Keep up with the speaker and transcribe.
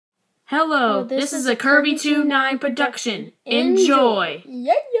Hello, this is a Kirby29 production. Enjoy!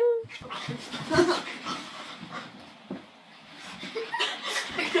 Yeah.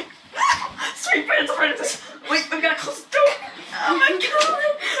 Sweet friends. Wait, we gotta close the door. Oh my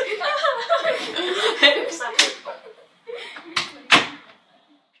god!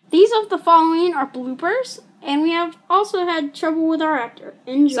 These of the following are bloopers, and we have also had trouble with our actor.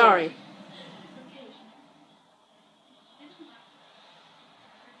 Enjoy. Sorry.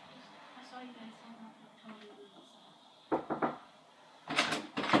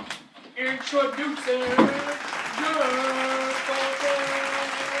 Introducing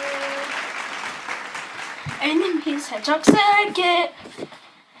Enemies hedgehog skit.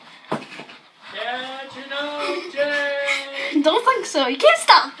 Yeah, you know, Jay. Don't think so. You can't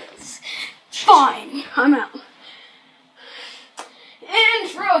stop this. Fine, I'm out.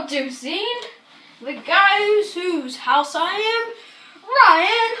 Introducing the guy whose house I am,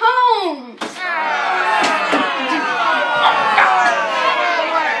 Ryan Holmes.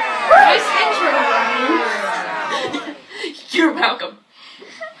 Nice intro, Ryan. You're welcome.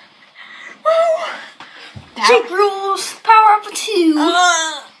 Jake rules. Power up to 2.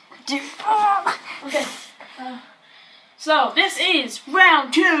 Okay. So this is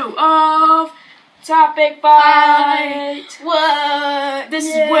round 2 of Topic Fight. What? This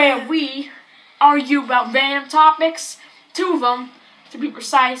is where we argue about random topics, 2 of them to be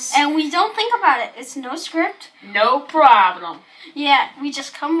precise. And we don't think about it. It's no script. No problem. Yeah, we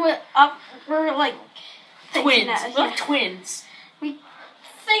just come we're like Twins. At, We're like twins. We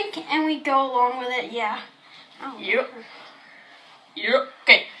think and we go along with it. Yeah. Oh. Yep.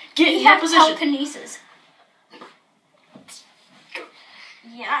 Okay. Get We in your have position. telekinesis.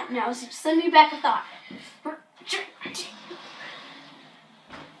 Yeah, no, so send me back a thought.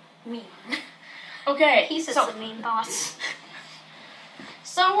 Mean. Okay. He's just so a mean boss.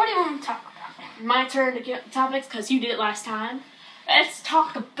 So what do you want to talk about? my turn to get topics because you did it last time. Let's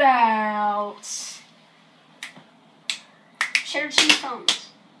talk about Shared cheese phones.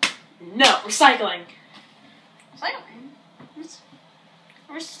 no recycling. Recycling.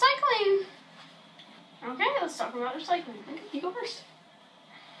 Recycling. Okay, let's talk about recycling. Okay, you go first.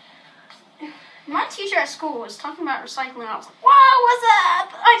 My teacher at school was talking about recycling. I was like, "Whoa, what's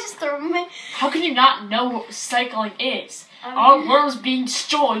up?" I just threw them in. How can you not know what recycling is? Our world's being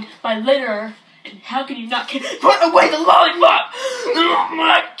destroyed by litter, and how can you not put away the lollipop? Oh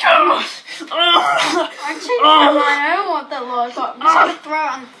my god! I changed my mind. I don't want that lollipop. I'm just gonna throw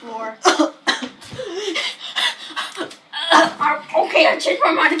it on the floor. Okay, I changed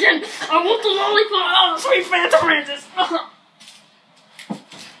my mind again. I want the lollipop. Oh, sweet Fanta Francis.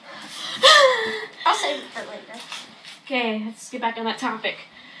 I'll save it for later. Okay, let's get back on that topic.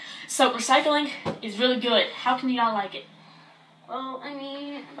 So, recycling is really good. How can you not like it? Well, I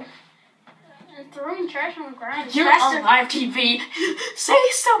mean, throwing trash on the ground is You're faster. on live TV. Say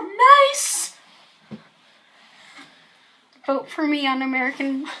something nice. Vote for me on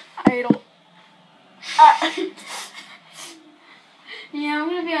American Idol. Yeah, I'm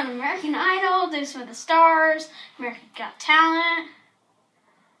gonna be on American Idol, This with the Stars, American Got Talent,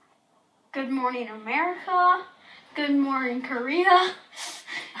 Good Morning America, Good Morning Korea,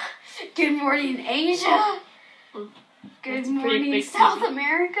 Good Morning Asia, Good Morning South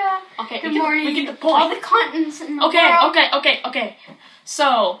America. Okay, Good Morning we get the point. all the continents in the world. Okay.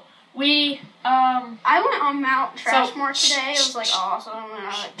 So, we, I went on Mount Trashmore So- today. It was like awesome, and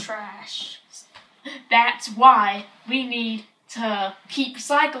I like trash. that's why we need to keep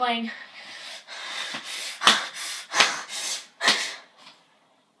recycling.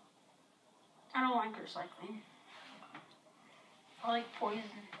 I don't like recycling. I like poison.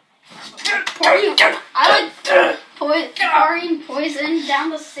 I like pouring poison down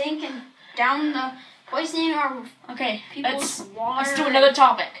the sink and down the poisoning our Okay, people's water. let's do another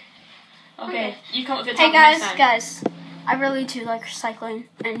topic. Okay, you come up with a Hey topic next time. guys, I really do like recycling,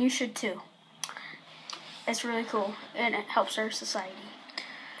 and you should too. It's really cool, and it helps our society.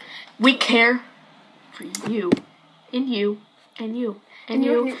 We care for you, and you, and you, and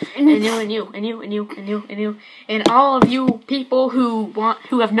you, and and you, and you, and you, and you, and you, and you, and all of you people who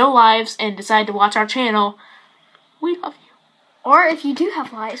have no lives and decide to watch our channel. We love you. Or if you do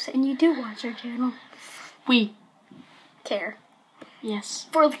have lives and you do watch our channel, We care yes.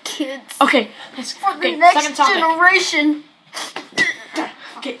 for the kids. Okay, let's For the okay, next second topic. generation.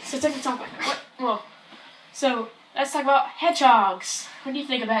 Okay, so second topic. So let's talk about hedgehogs. What do you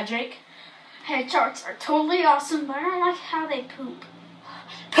think of that, Jake? Hedgehogs are totally awesome, but I don't like how they poop.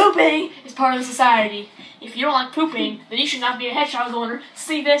 Pooping is part of the society. If you don't like pooping, then you should not be a hedgehog owner.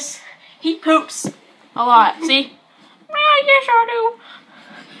 See this? He poops a lot. See? Yes, I do.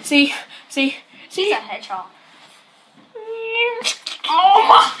 See? He's a hedgehog. Oh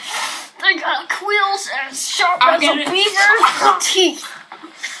my! They got quills as sharp I as get a it. beaver's teeth.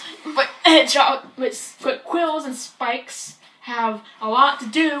 But quills and spikes have a lot to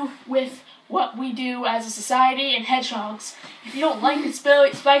do with what we do as a society and hedgehogs. If you don't like the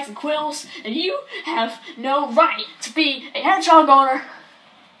spikes and quills, then you have no right to be a hedgehog owner.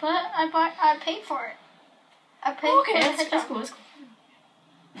 But I paid for it. I paid for the That's hedgehog. cool. That's cool.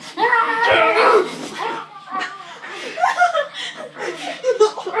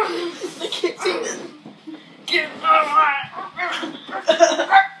 I can't see this.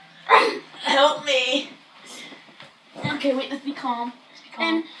 Help me. Okay, wait, let's be calm.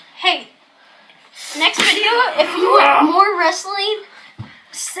 And hey, next video, if you want more wrestling,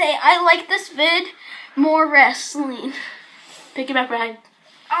 say I like this vid, more wrestling. Pick it back behind.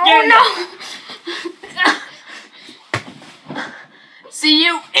 Oh no! See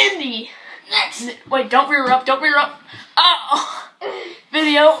you in the next. Wait, don't rear up. Oh,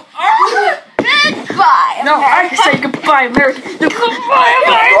 video. Oh. Goodbye. No, I have to say goodbye, America. Goodbye,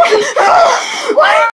 America.